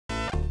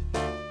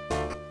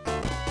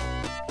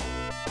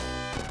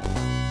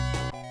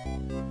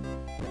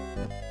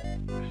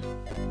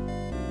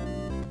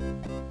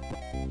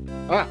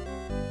Ah.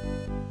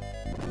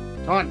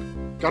 Come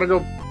on. Gotta go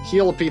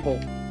heal people.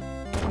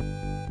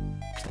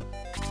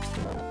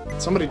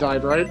 Somebody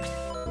died, right?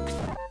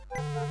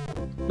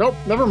 Nope,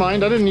 never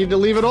mind. I didn't need to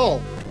leave at all.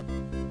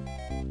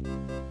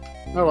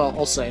 Oh well,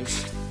 I'll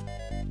save.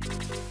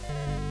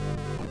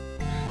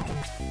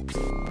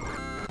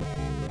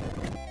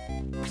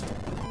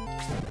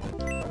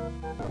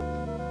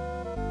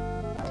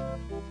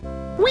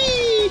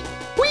 Whee!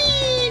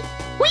 Whee!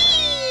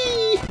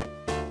 Whee!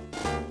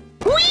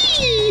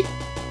 Whee!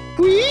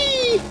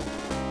 Whee!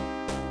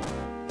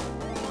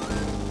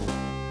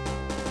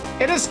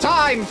 It is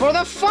time for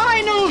the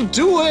final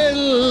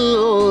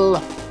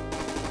duel!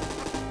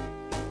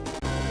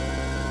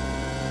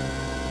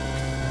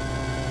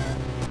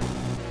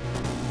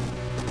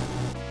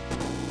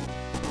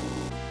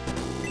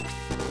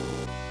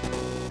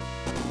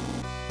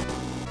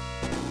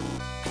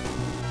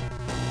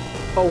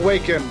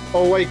 Awaken,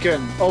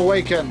 awaken,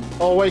 awaken,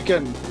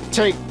 awaken.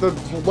 Take the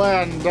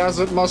land as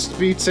it must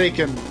be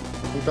taken. I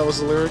think that was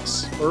the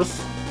lyrics.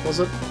 Earth, was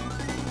it?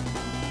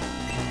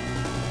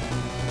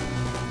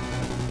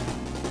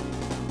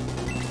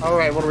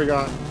 Alright, what do we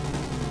got?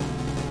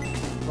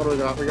 What do we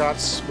got? We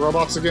got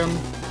robots again.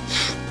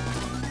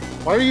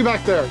 Why are you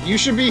back there? You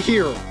should be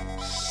here.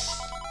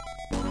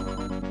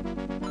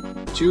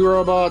 2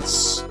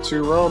 robots,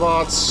 2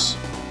 robots.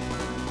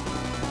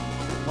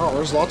 Oh,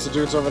 there's lots of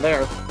dudes over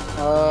there.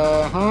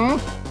 Uh-huh.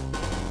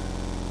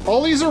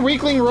 All these are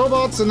weakling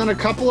robots and then a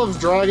couple of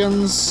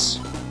dragons.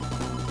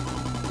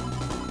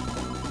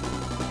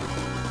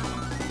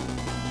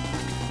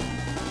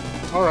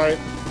 Alright.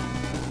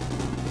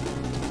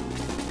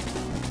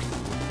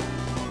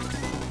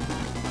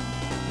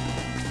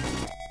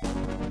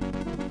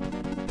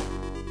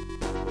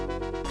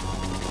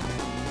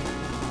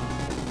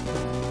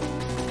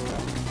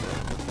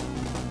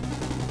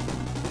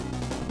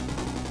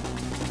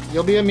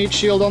 You'll be a meat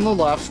shield on the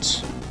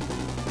left.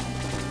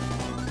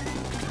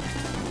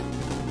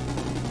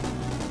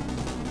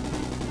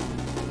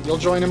 You'll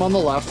join him on the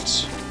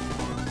left.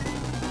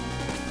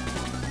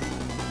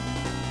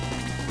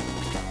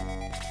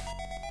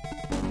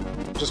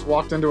 Just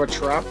walked into a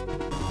trap.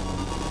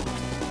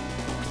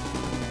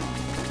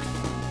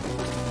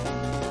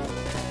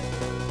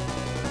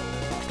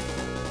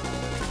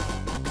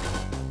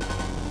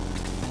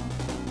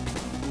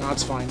 No,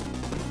 it's fine.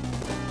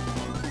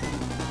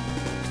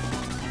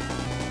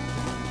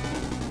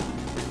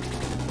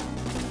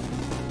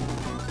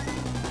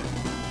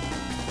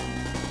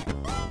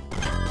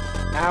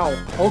 Ow.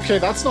 Okay,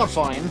 that's not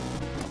fine.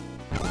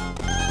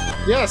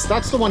 Yes,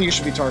 that's the one you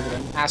should be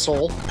targeting,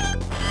 asshole.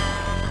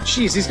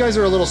 Jeez, these guys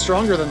are a little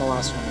stronger than the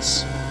last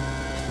ones.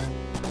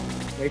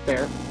 Right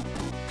there.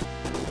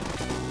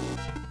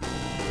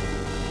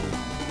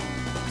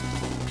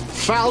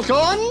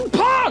 Falcon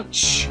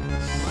Punch!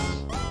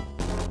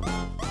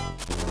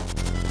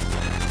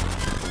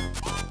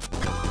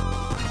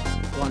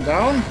 One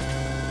down.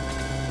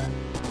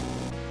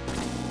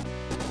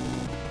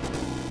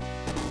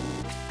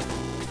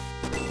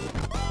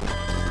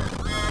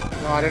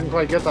 No, I didn't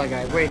quite get that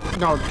guy. Wait,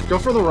 no, go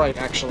for the right,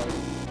 actually.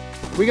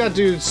 We got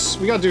dudes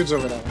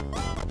over there.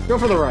 Go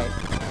for the right.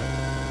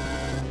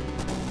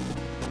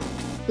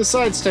 This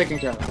side's taken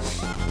care of.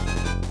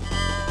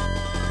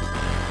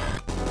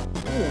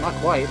 Ooh, not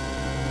quite.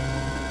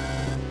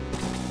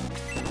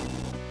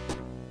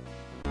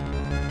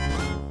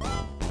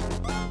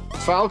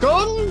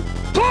 Falcon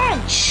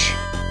Punch!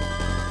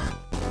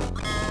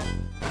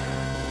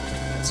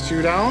 That's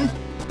 2 down.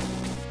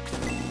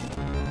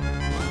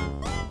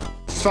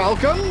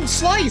 Falcon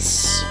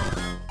Slice!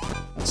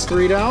 That's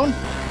 3 down.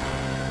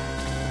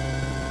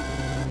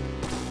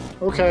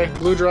 Okay,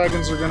 blue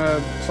dragons are gonna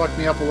fuck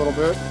me up a little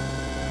bit.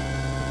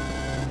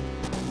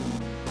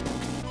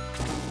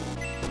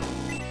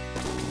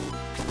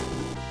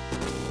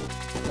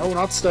 No,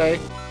 not stay.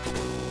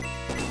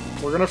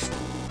 We're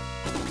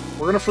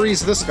gonna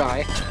freeze this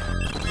guy.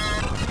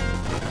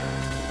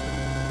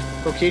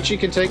 Kokichi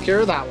can take care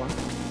of that one.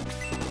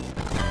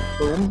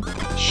 Boom.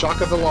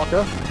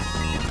 Shaka-the-laka.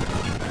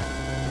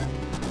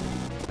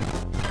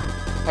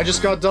 I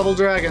just got double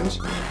dragoned.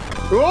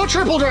 Oh,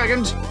 triple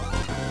dragoned!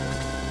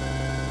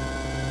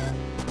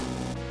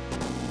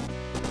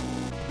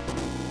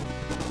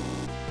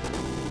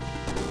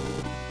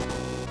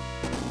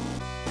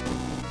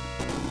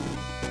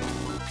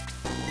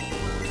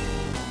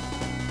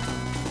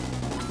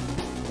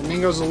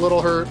 Mingo's a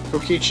little hurt.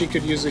 Kokichi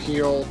could use a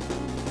heal.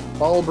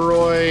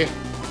 Balbroy.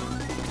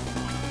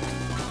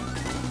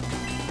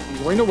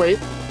 I'm going to wait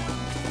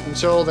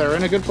until they're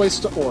in a good place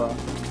to aura.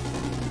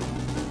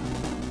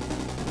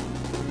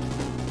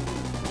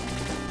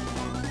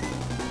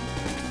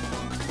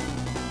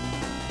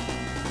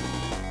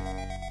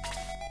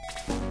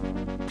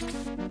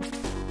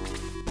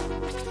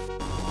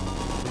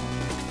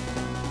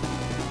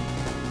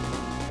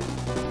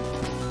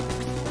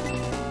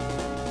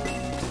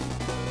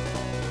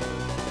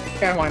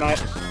 Yeah, why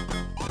not?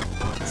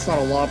 It's not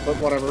a lot, but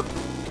whatever.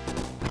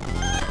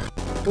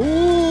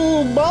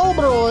 Ooh,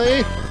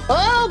 Balbroy!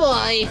 Oh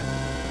boy!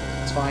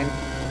 It's fine.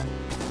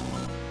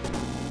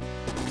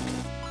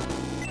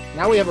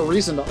 Now we have a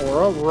reason to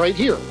aura right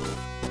here.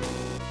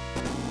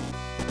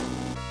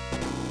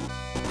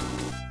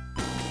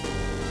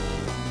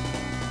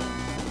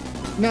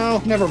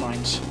 No, never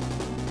mind.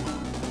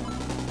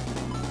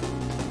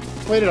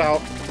 Wait it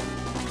out.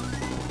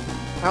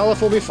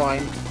 Aleph will be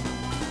fine.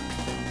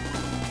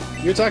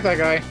 You attack that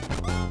guy.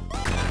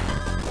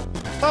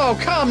 Oh,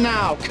 come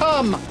now!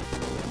 Come!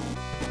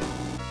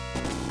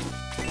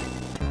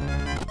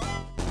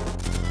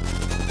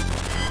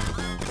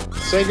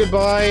 Say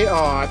goodbye.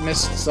 Oh, I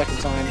missed the second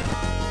time.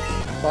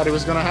 Thought he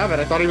was gonna have it.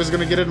 I thought he was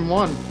gonna get it in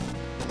one.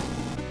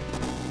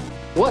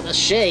 What a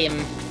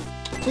shame.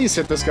 Please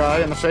hit this guy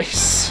in the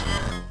face.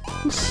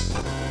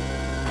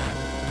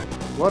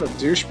 What a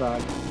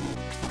douchebag.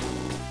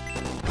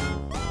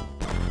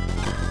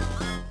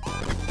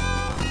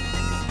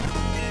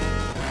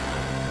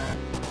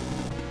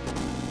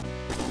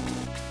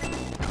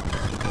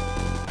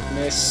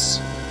 Miss.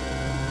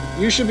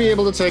 You should be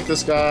able to take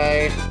this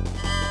guy.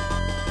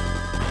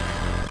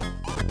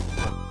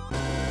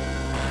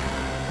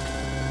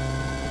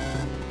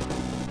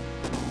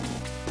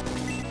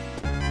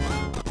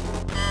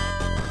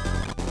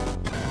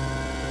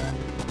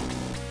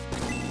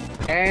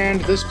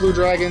 And this blue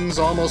dragon's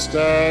almost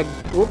dead.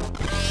 Whoop.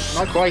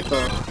 Not quite,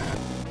 though.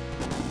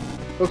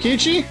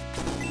 Kokichi?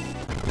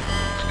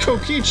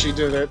 Kokichi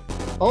did it.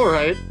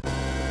 Alright.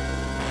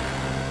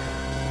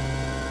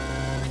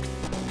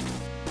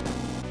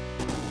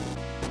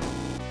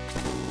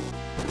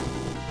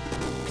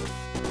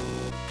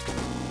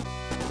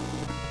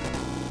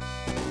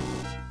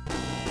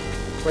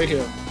 Right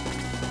here.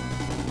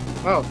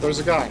 Oh, there's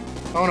a guy.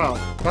 Oh no,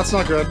 that's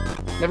not good.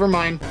 Never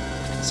mind.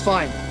 It's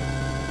fine.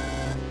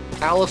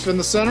 Aleph in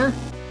the center.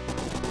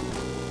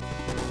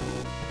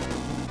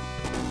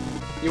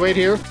 You wait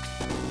here.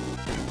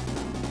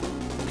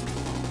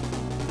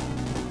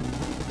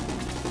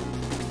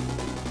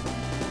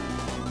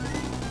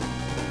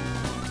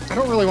 I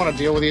don't really want to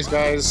deal with these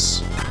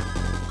guys.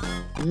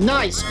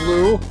 Nice,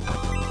 Blue!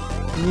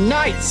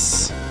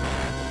 Nice!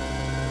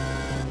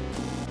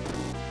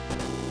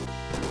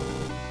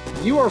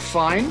 You are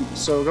fine,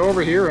 so go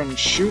over here and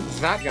shoot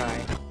that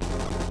guy.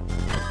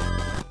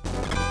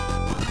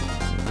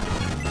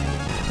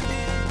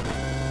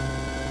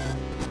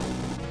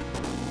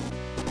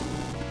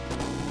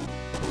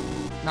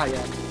 Not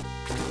yet.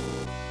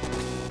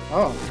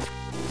 Oh.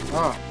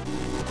 Oh.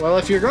 Well,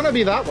 if you're gonna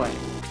be that way,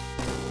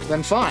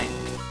 then fine.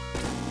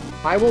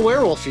 I will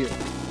werewolf you.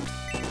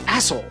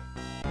 Asshole.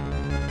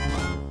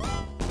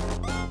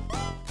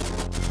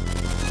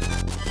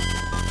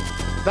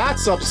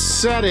 That's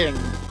upsetting.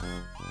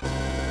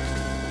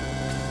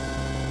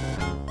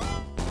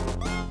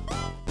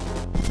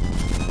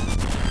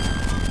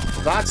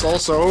 That's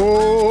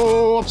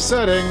also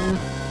upsetting.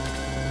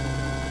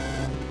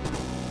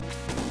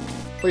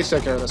 Please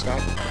take care of this guy.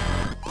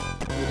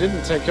 You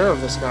didn't take care of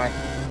this guy.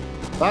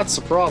 That's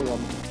a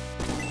problem.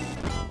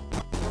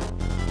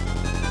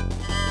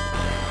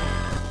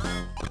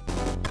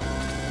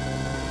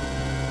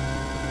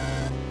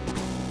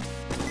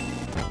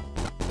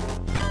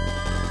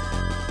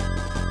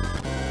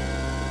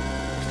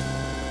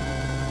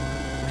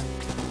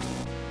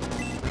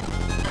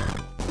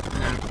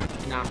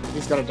 Nah,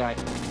 he's gotta die.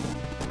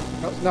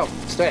 No, no,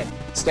 stay.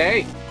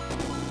 Stay!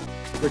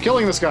 You're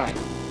killing this guy.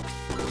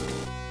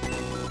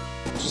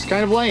 It's just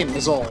kind of lame,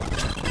 is all.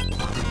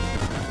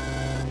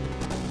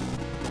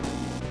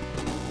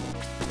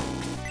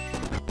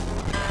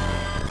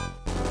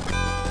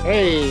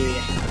 Hey!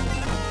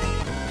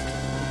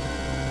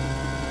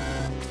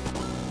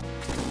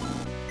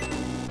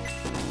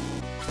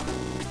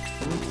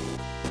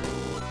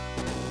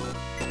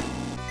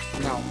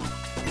 No.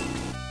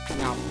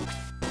 No.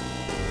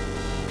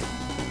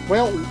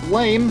 Well,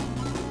 lame.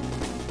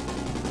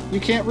 You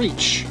can't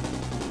reach.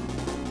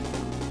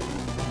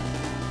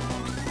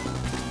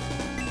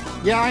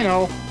 Yeah, I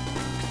know.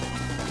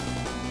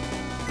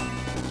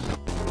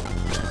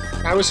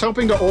 I was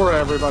hoping to aura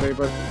everybody,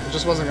 but it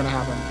just wasn't gonna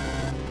happen.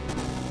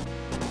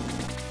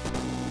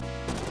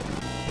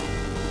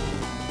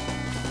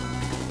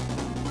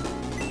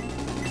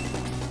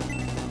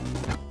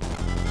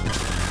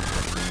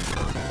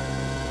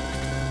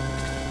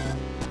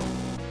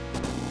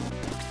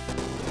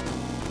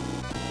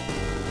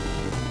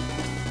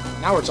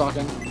 Now we're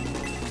talking.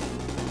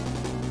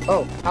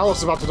 Oh,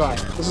 Aleph's about to die.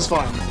 This is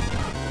fine.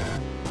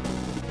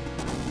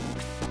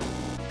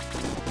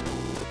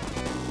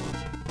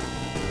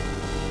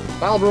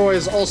 Balbroy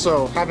is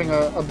also having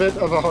a bit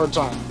of a hard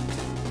time.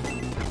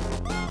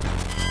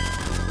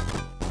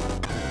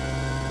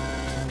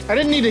 I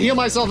didn't need to heal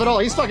myself at all.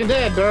 He's fucking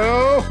dead,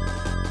 bro.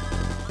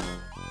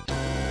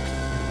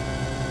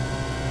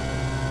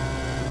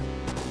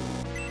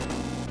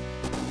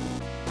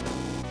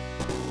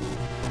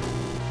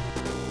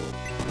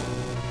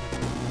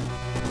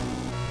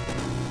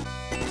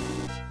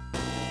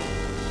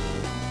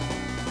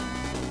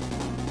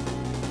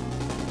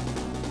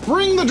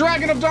 Bring the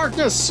Dragon of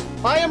Darkness!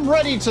 I am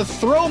ready to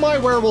throw my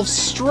werewolf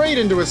straight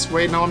into his...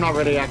 Wait, no, I'm not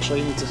ready,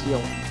 actually. He needs to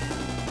heal.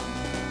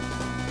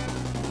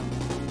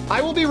 I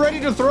will be ready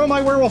to throw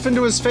my werewolf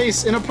into his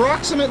face in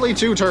approximately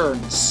 2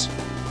 turns.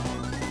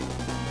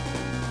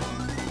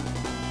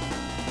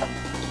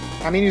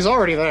 I mean, he's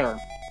already there.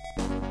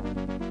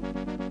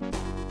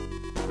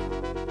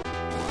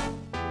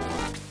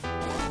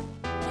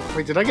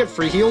 Wait, did I get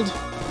free healed?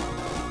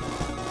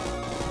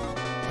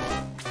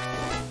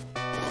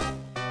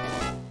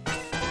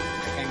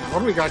 Hang on, what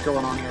do we got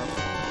going on here?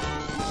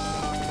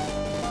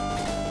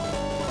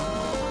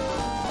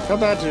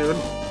 Got that dude.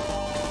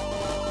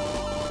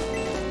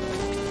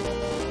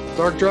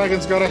 Dark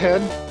Dragon's got a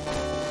head.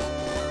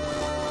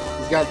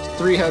 He's got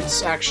 3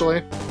 heads,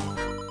 actually.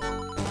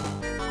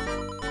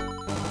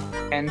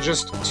 And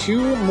just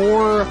 2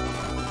 more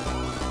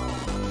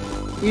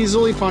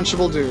easily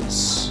punchable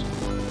dudes.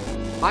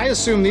 I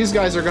assume these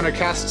guys are gonna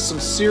cast some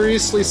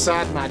seriously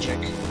sad magic.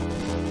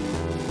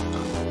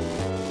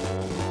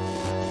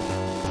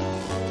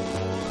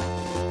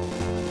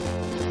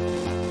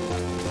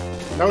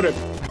 Noted.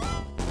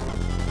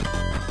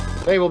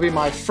 They will be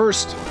my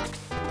first...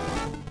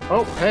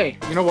 Oh, hey,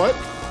 you know what?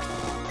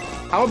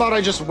 How about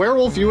I just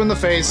werewolf you in the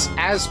face,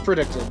 as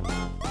predicted?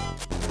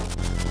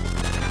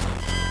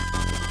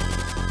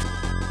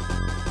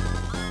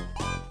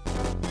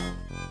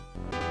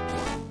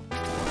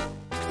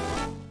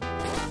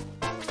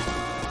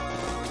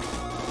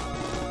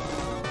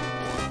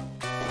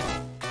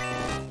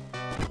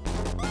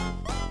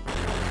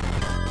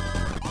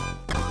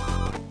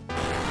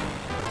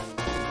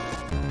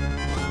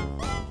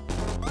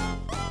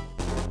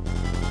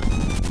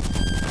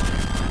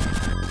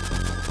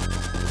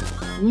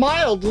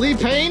 Mildly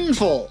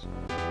painful.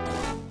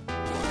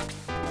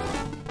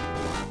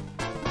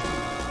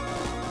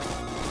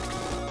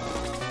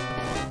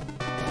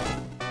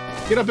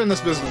 Get up in this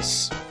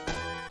business.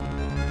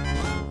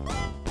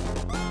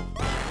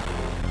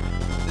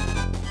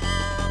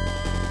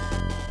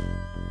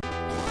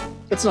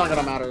 It's not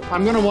gonna matter.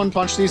 I'm gonna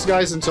one-punch these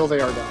guys until they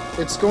are done.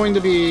 It's going to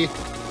be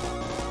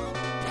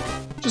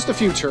just a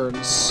few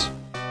turns.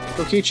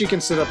 Kokichi can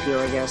sit up here,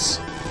 I guess.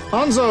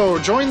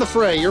 Hanzo, join the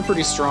fray. You're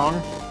pretty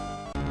strong.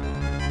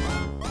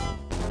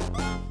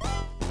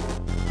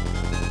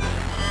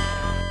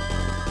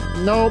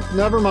 Nope,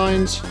 never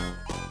mind.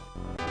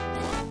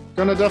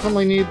 Gonna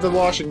definitely need the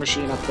washing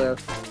machine up there.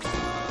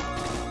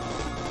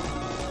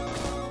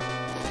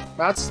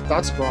 That's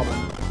a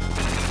problem.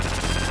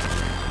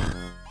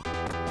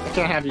 I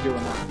can't have you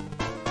doing that.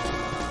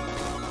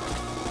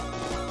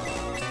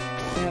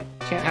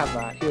 Can't have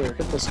that. Here,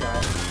 hit this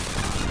guy.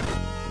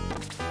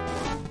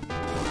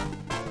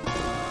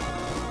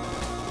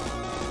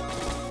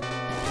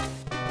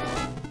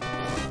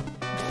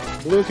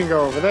 Blue can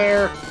go over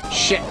there.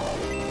 Shit.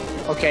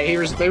 Okay,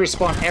 they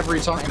respawn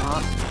every time,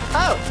 huh?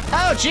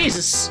 Oh,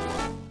 Jesus!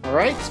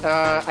 Alright,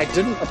 I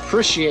didn't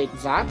appreciate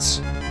that.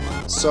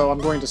 So I'm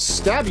going to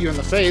stab you in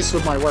the face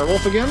with my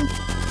werewolf again.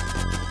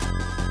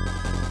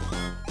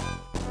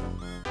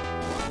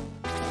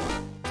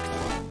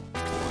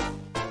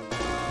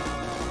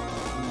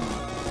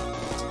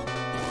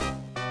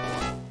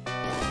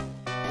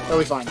 That'll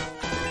be fine.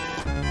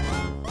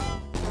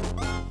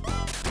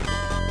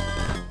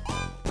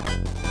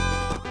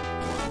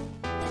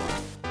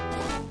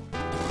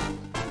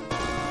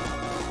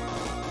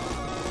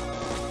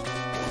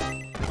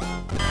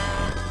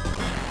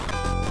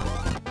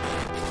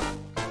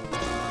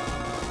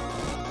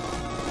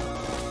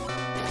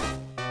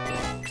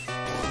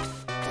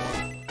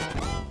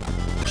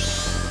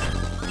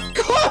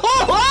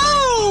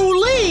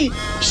 Holy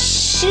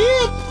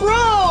shit,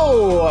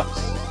 bro!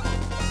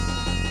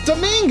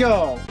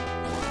 Domingo!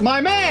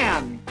 My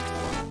man!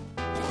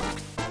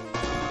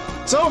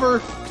 It's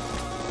over.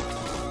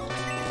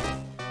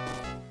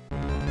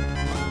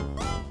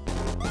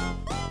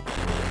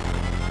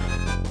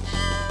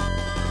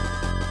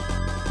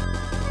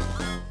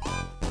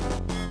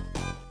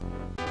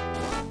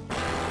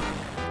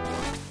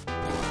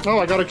 Oh,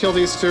 I gotta kill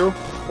these 2?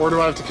 Or do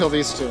I have to kill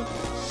these 2?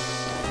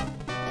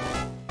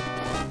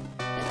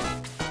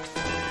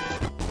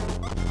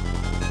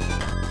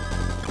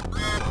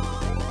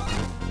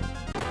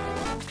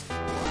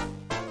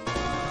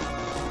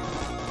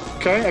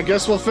 Okay, I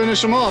guess we'll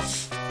finish him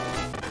off.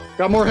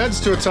 Got more heads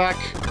to attack.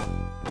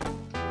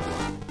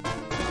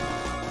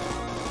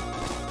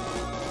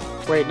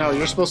 Wait, no,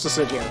 you're supposed to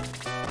sit here.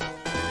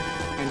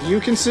 And you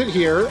can sit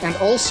here, and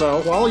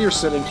also, while you're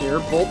sitting here,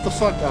 bolt the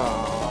fuck...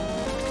 Oh.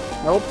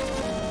 Nope.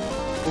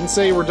 Didn't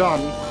say you were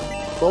done.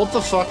 Bolt the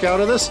fuck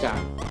out of this guy.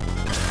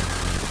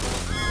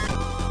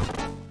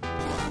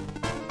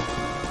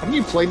 Haven't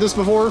you played this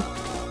before?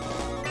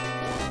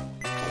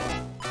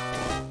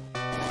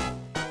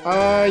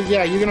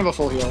 Yeah, you can have a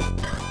full heal.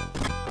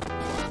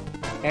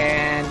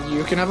 And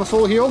you can have a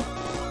full heal?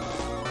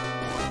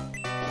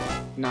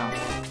 No.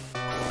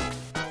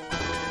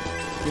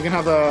 You can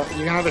have a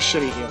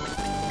shitty heal.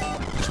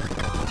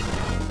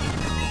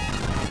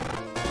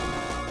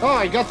 Oh,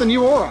 I got the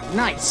new aura.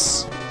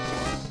 Nice.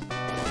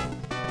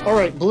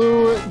 Alright,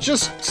 Blue,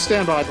 just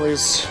stand by,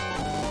 please.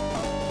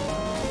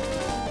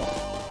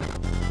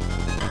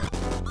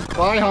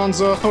 Bye,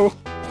 Hanzo.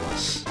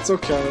 It's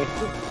okay.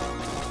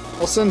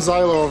 I'll send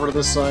Xylo over to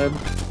this side.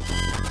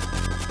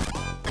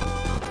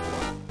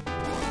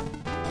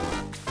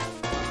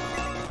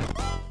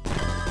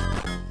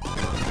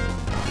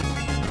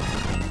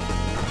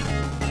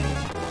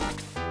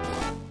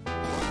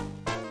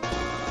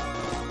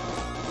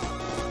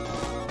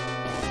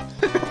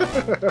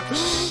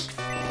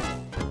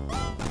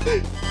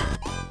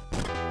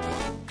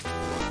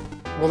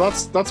 Well,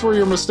 that's where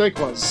your mistake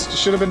was. You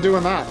should have been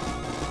doing that.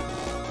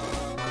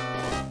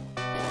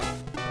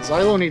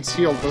 Xylo needs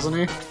healed, doesn't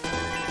he?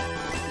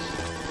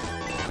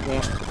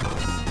 Yeah.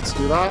 Let's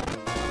do that.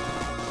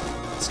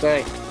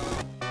 Stay.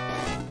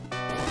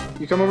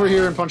 You come over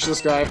here and punch this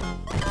guy.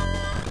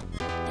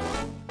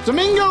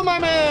 Domingo, my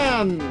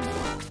man!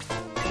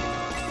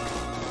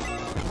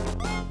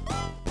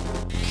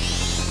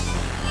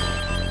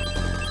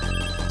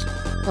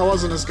 That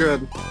wasn't as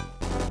good.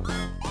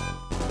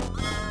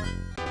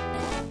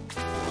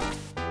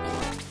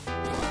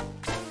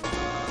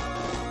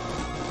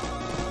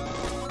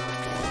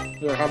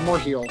 Here, have more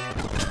heal.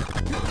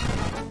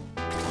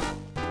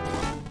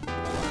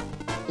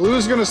 Blue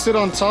is gonna sit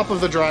on top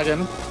of the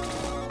dragon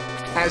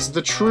as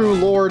the true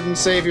lord and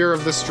savior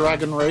of this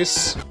dragon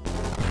race.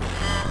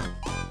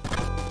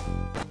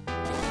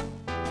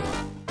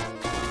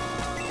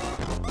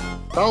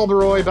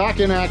 Balbaroy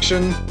back in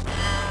action.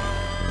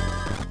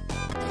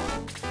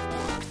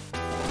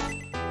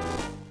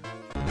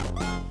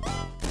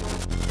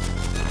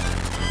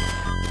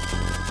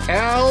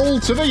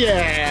 L to the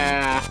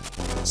yeah!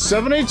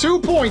 72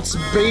 points,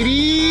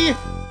 baby!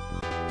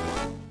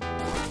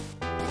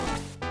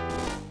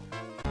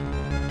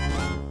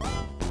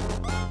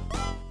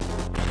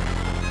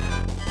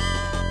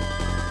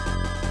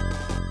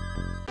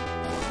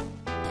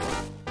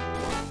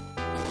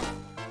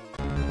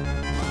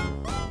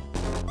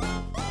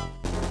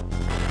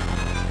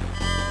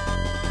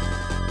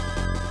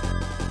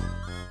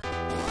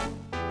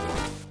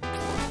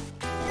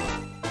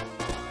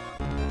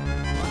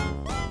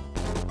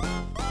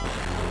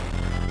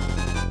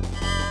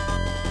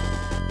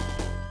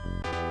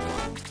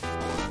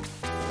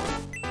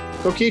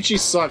 Kokichi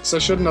sucks. I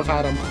shouldn't have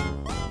had him.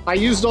 I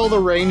used all the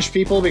range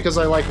people because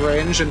I like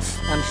range and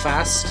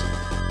fast.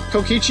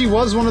 Kokichi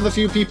was one of the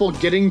few people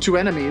getting to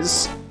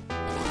enemies,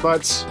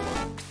 but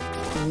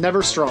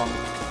never strong.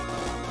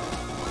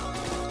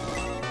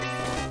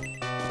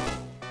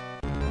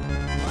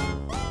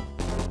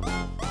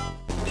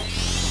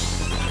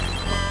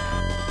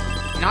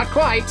 Not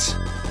quite.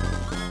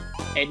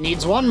 It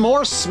needs one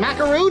more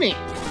smackaroony.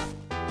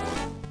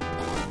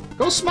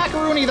 Go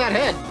smackaroony that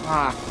head!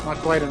 Ah, not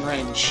quite in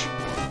range.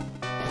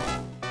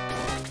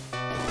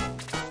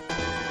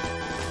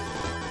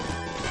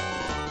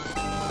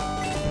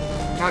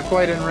 Not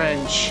quite in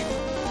range.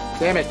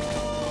 Damn it.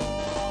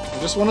 I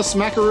just want to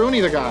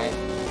smackaroony the guy.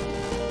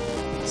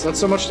 Is that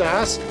so much to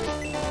ask?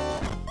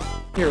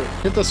 Here,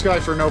 hit this guy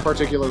for no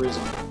particular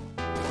reason.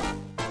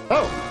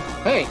 Oh!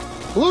 Hey!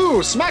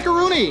 Blue!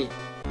 Smackaroony!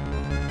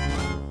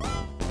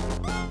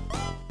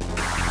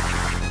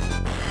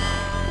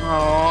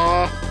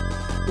 Aww.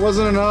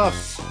 Wasn't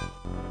enough.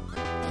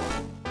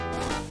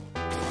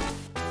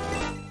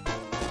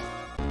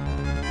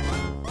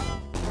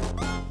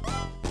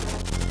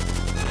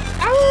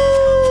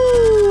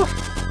 Ow!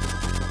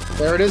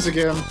 There it is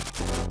again.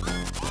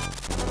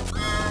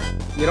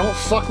 You don't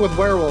fuck with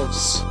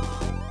werewolves.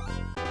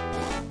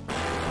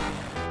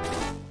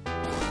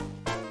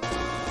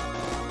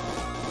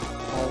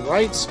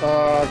 Alright,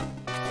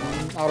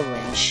 out of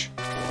range.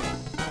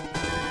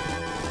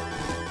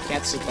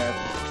 Can't sit there.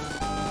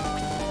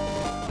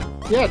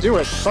 Yeah, do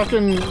it.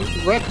 Fucking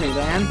wreck me,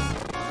 man.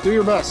 Do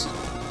your best.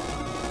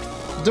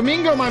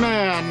 Domingo, my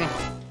man!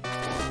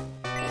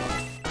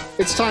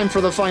 It's time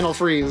for the final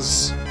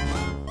freeze.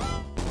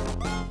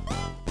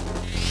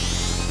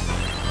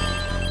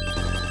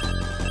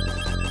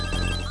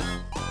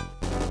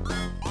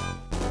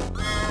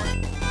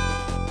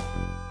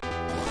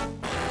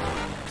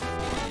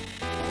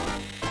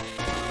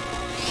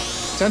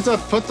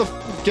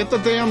 Tenta, get the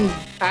damn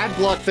ad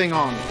block thing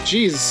on.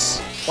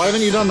 Jeez. Why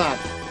haven't you done that?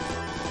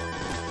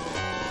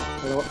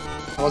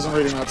 I wasn't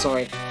reading that,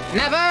 sorry.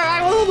 Never!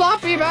 I will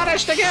not be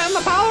banished again! The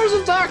powers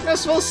of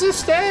darkness will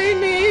sustain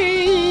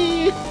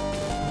me!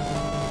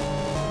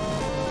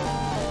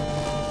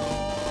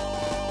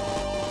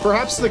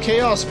 Perhaps the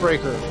Chaos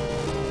Breaker.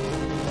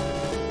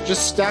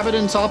 Just stab it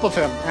in top of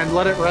him and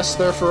let it rest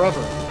there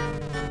forever.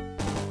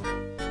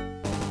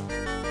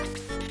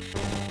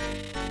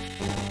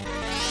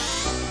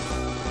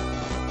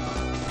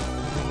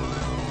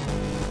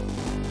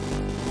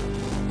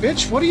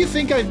 Bitch, what do you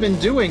think I've been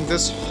doing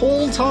this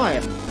whole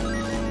time?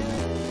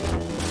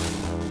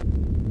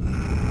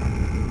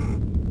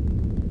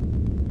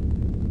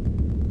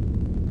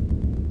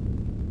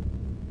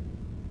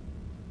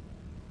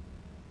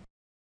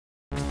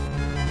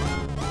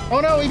 Oh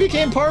no, he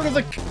became part of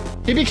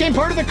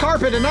the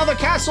carpet and now the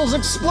castle's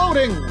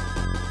exploding!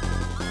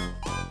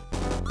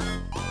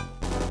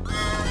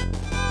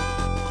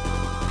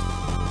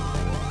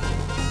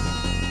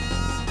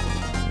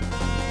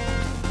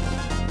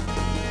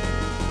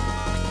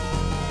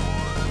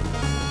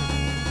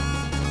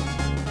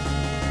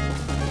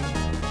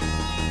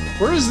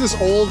 Where has this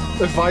old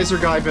advisor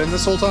guy been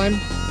this whole time?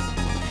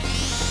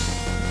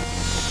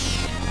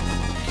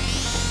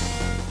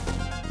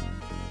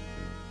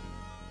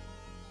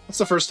 That's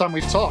the first time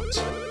we've talked.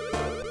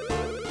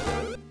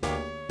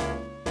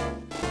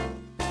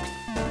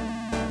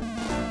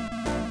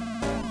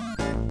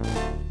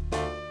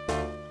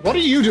 What are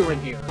you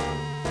doing here?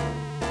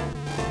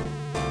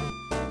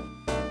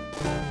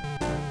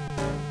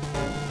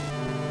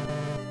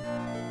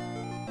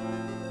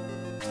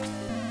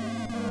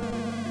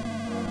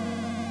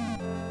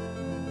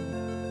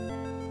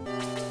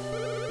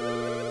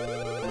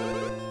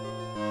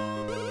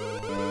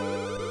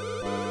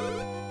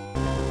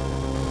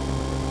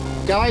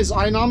 Guys,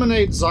 I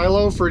nominate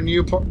Xylo for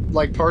new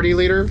party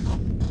leader.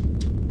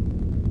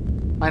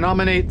 I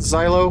nominate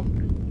Xylo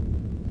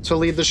to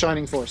lead the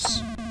Shining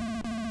Force.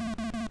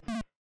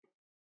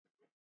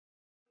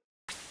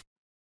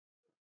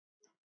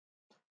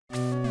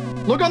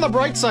 Look on the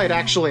bright side,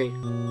 actually.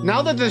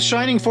 Now that the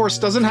Shining Force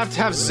doesn't have to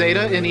have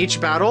Zeta in each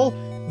battle,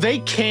 they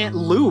can't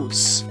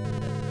lose.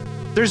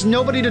 There's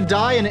nobody to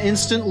die and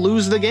instant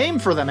lose the game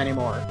for them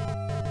anymore.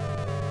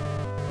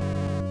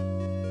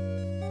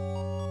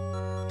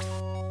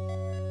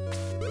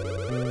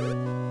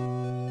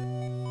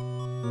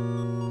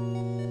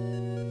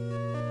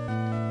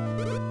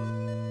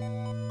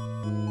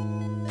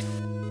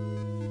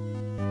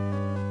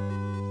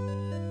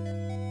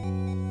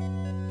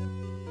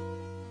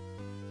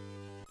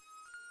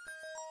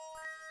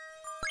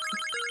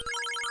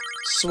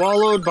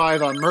 Swallowed by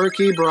the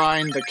murky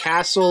brine, the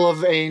castle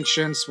of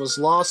ancients was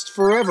lost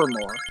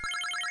forevermore.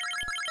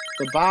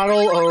 The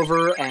battle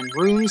over and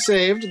Rune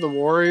saved, the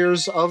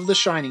warriors of the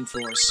Shining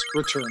Force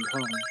returned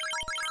home.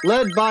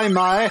 Led by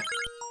Mai,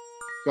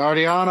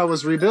 Guardiana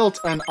was rebuilt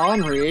and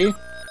Henri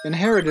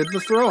inherited the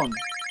throne.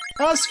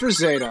 As for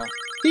Zeta,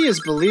 he is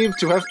believed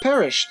to have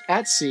perished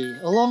at sea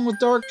along with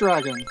Dark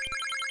Dragon.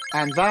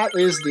 And that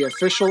is the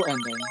official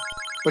ending.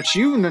 But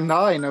you and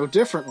I know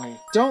differently,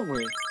 don't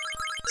we?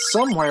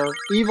 Somewhere,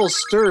 evil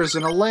stirs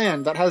in a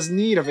land that has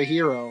need of a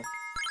hero.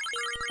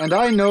 And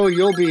I know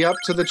you'll be up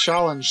to the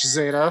challenge,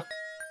 Zeta.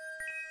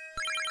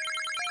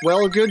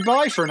 Well,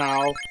 goodbye for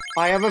now.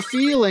 I have a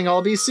feeling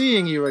I'll be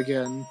seeing you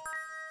again.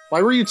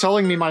 Why were you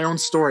telling me my own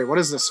story? What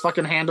is this,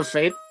 fucking Hand of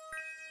Fate?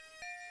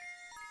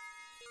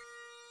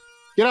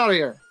 Get out of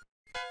here.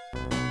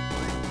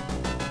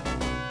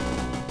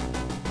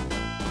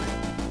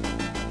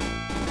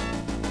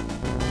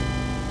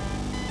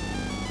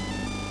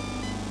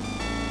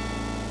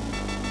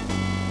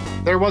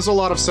 There was a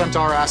lot of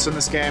centaur ass in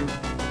this game.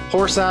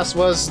 Horse ass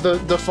was the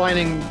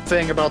defining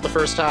thing about the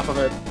first half of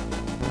it.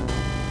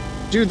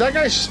 Dude, that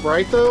guy's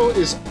sprite, though,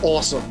 is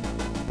awesome.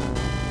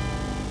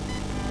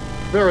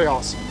 Very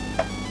awesome.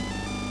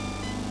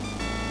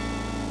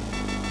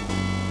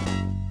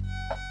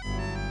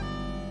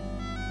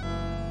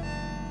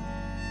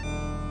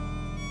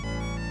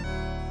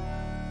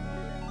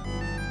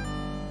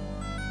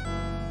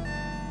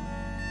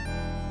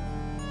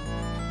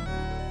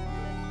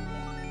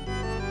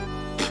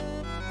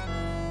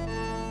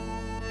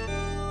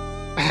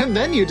 And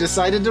then you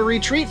decided to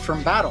retreat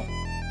from battle.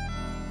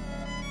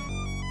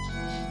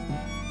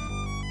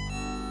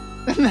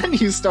 And then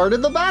you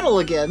started the battle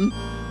again.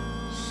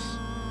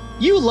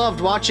 You loved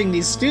watching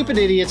these stupid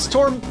idiots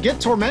get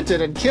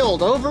tormented and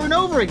killed over and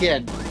over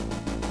again.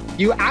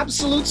 You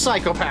absolute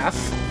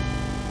psychopath.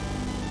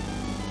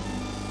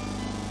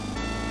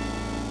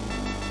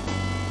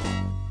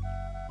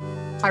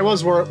 I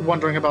was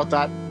wondering about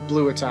that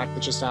blue attack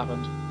that just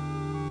happened.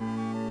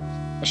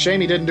 A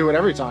shame he didn't do it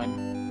every time.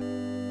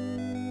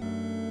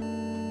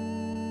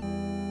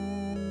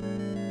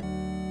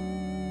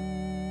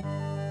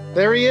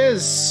 There he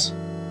is!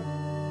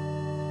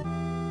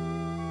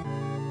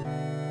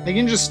 He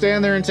can just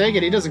stand there and take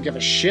it. He doesn't give a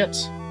shit.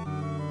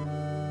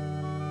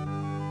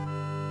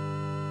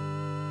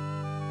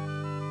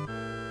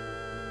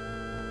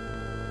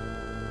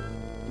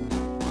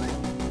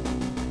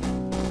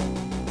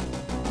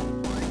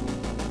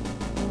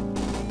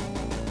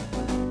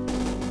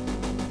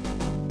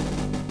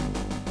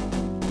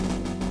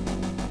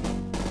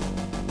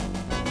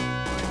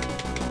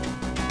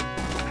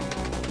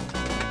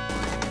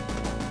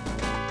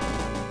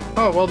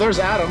 Oh, well, there's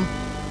Adam.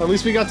 At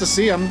least we got to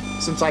see him,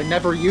 since I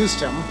never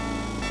used him.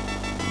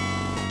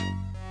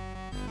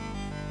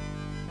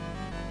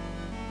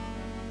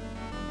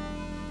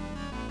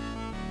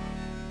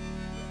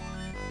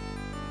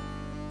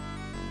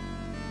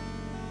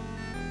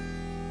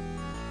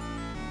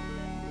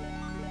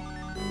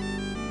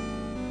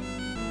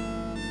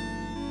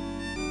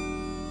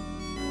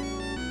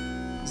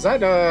 Is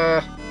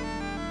that,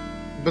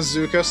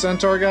 bazooka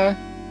centaur guy?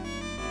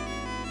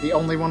 The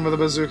only one with a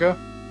bazooka?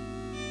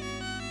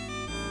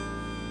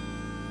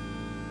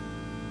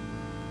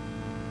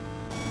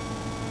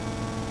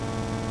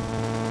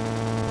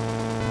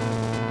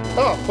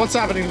 Oh, what's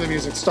happening to the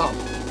music? Stop.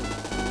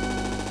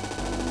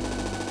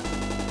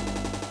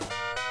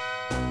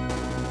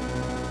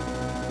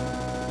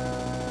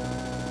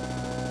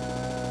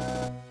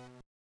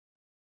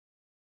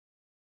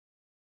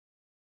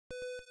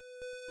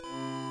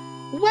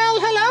 Well,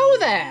 hello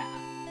there!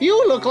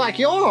 You look like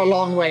you're a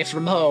long way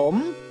from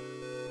home.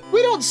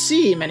 We don't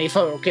see many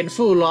folk in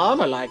full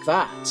armor like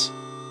that.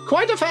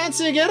 Quite a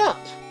fancy get-up.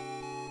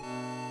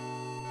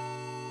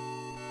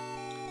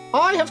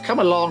 I have come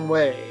a long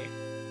way.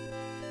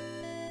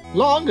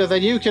 Longer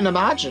than you can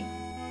imagine.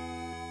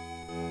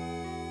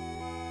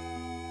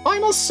 I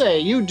must say,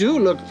 you do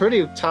look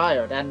pretty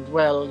tired, and,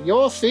 well,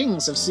 your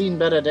things have seen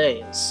better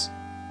days.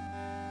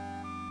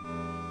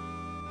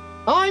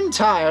 I'm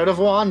tired of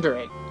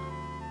wandering.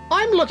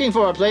 I'm looking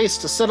for a place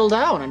to settle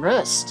down and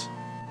rest.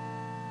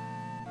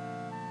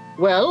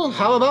 Well,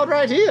 how about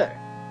right here?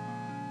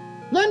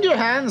 Lend your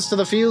hands to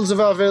the fields of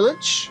our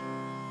village.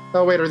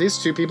 Oh wait, are these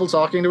two people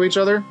talking to each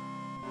other?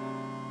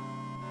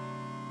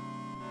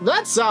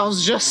 That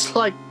sounds just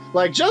like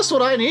just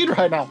what I need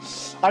right now.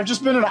 I've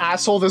just been an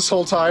asshole this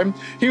whole time.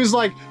 He was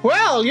like,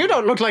 well, you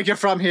don't look like you're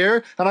from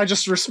here. And I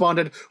just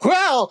responded,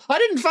 well, I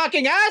didn't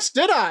fucking ask,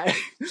 did I?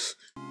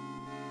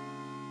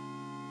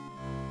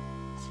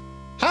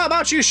 How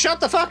about you shut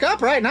the fuck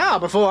up right now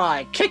before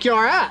I kick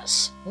your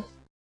ass?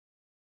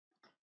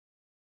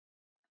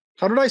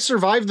 How did I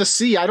survive the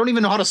sea? I don't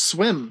even know how to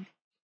swim.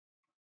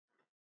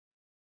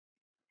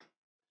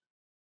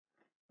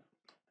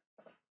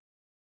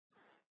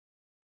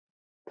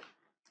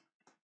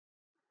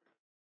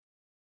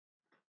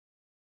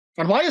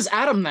 And why is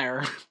Adam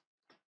there?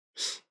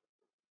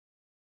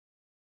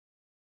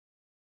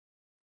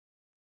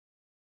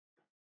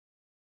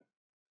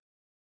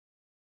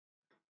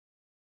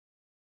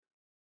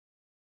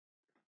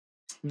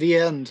 The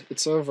end.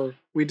 It's over.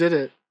 We did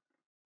it.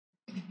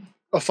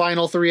 A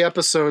final 3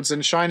 episodes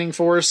and Shining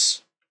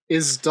Force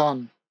is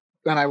done.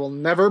 And I will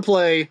never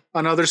play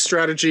another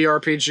strategy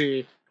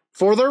RPG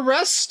for the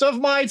rest of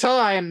my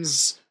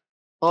times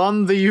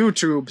on the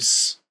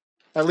YouTubes.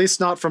 At least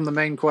not from the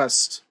main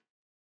quest.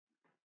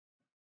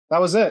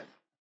 That was it.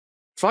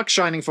 Fuck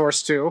Shining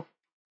Force 2.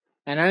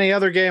 And any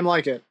other game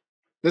like it.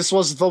 This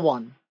was the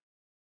one.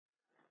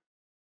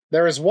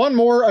 There is one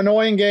more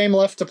annoying game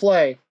left to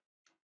play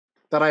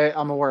that I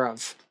am aware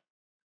of.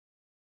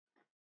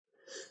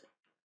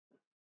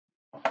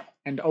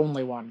 And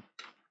only one.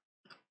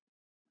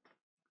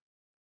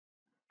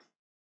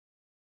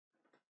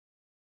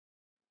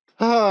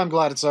 Oh, I'm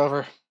glad it's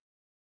over.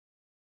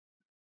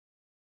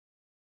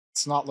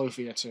 It's not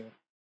Lufia 2.